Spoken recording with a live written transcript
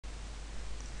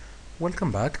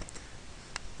Welcome back.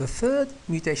 The third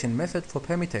mutation method for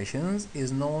permutations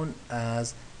is known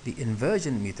as the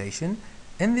inversion mutation.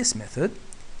 In this method,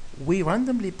 we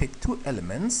randomly pick two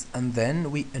elements and then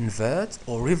we invert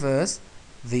or reverse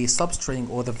the substring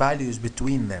or the values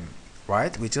between them,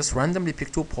 right? We just randomly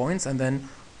pick 2 points and then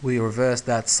we reverse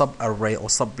that subarray or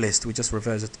sublist. We just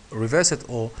reverse it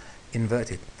or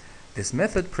invert it. This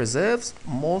method preserves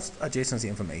most adjacency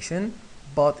information,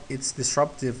 but it's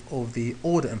disruptive of the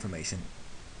order information.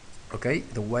 Okay,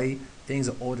 the way things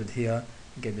are ordered here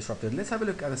get disrupted. Let's have a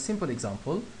look at a simple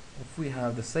example. If we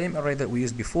have the same array that we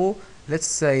used before, let's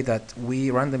say that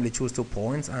we randomly choose 2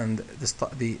 points and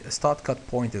the start cut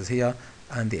point is here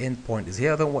and the end point is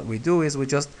here. Then what we do is we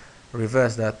just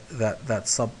reverse that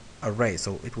sub array.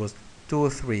 So it was 2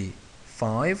 3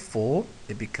 5 4,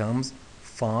 it becomes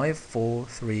 5 4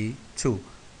 3 2.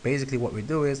 Basically what we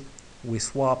do is we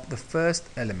swap the first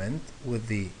element with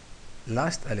the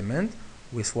last element,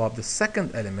 we swap the second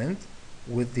element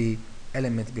with the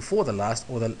element before the last,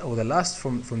 or the last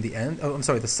from the end, oh, I'm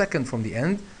sorry, the second from the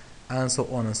end, and so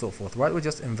on and so forth, right? We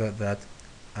just invert that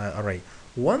array.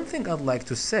 One thing I'd like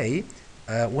to say,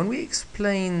 when we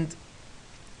explained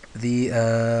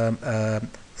the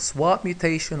swap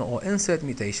mutation or insert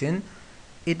mutation,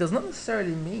 it does not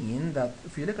necessarily mean that,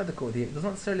 if you look at the code here, it does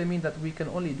not necessarily mean that we can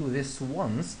only do this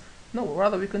once. No,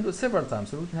 rather we can do it several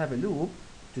times. So we can have a loop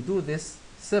to do this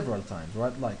several times,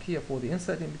 right? Like here for the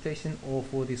insert mutation or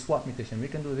for the swap mutation, we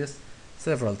can do this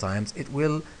several times. It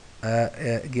will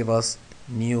give us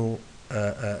new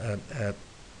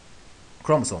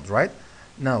chromosomes, right?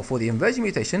 Now for the inversion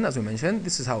mutation, as we mentioned,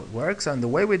 this is how it works, and the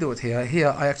way we do it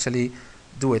here I actually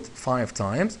do it 5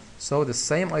 times. So the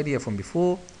same idea from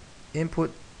before.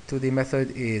 Input to the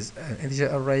method is an integer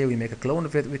array. We make a clone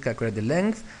of it, we calculate the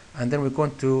length, and then we're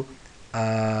going to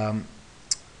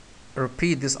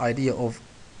repeat this idea of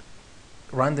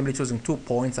randomly choosing 2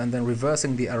 points and then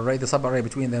reversing the array, the subarray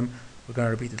between them. We're going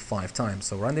to repeat it 5 times.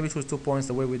 So randomly choose 2 points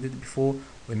the way we did it before.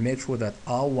 We make sure that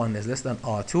R1 is less than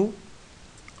R2.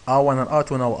 R1 and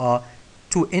R2 now are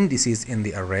 2 indices in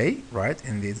the array, right?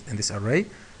 In this array.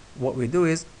 What we do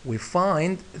is we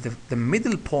find the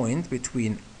middle point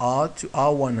between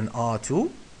R1 and R2,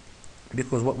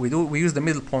 because what we do, we use the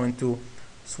middle point to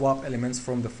swap elements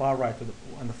from the far right to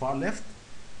the far left,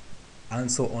 and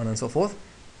so on and so forth.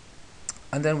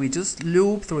 And then we just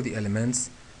loop through the elements.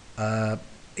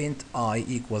 Int I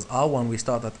equals R1. We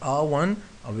start at R1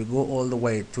 and we go all the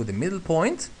way to the middle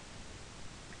point,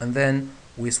 and then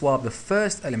we swap the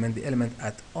first element, the element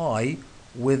at I,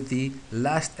 with the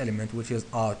last element, which is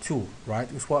R2, right?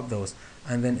 We swap those,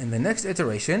 and then in the next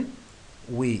iteration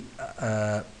we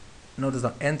notice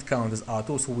that end count is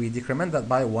R2, so we decrement that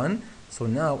by 1. So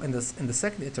now in the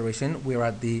second iteration we're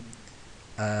at the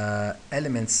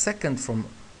element second from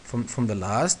the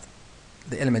last,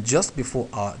 the element just before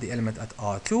the element at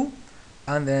R2,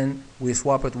 and then we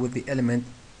swap it with the element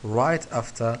right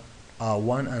after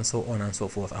R1, and so on and so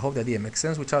forth. I hope the idea makes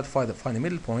sense. We try to find the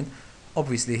middle point.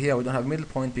 Obviously here we don't have middle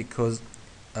point because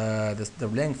the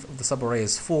length of the subarray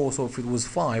is 4. So if it was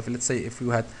 5, let's say if we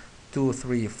had 2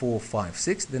 3 4 5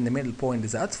 6, then the middle point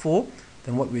is at 4.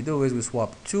 Then what we do is we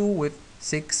swap 2 with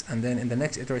 6, and then in the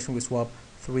next iteration we swap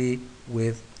 3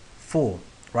 with 4,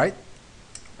 right?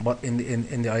 But in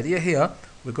the idea here,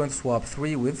 we're going to swap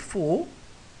 3 with 4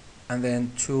 and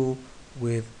then 2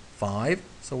 with 5.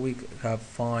 So we have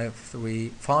 5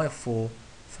 4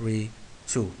 3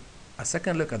 2. A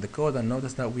second look at the code and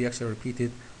notice that we actually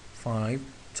repeated 5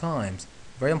 times.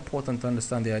 Very important to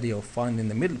understand the idea of finding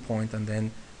the middle point and then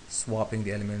swapping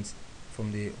the elements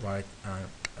from the right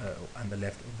and the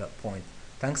left of that point.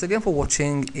 Thanks again for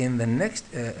watching. In the next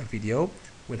video,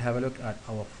 we'll have a look at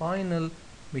our final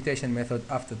mutation method.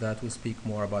 After that, we'll speak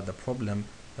more about the problem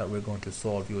that we're going to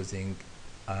solve using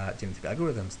genetic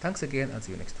algorithms. Thanks again, and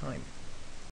see you next time.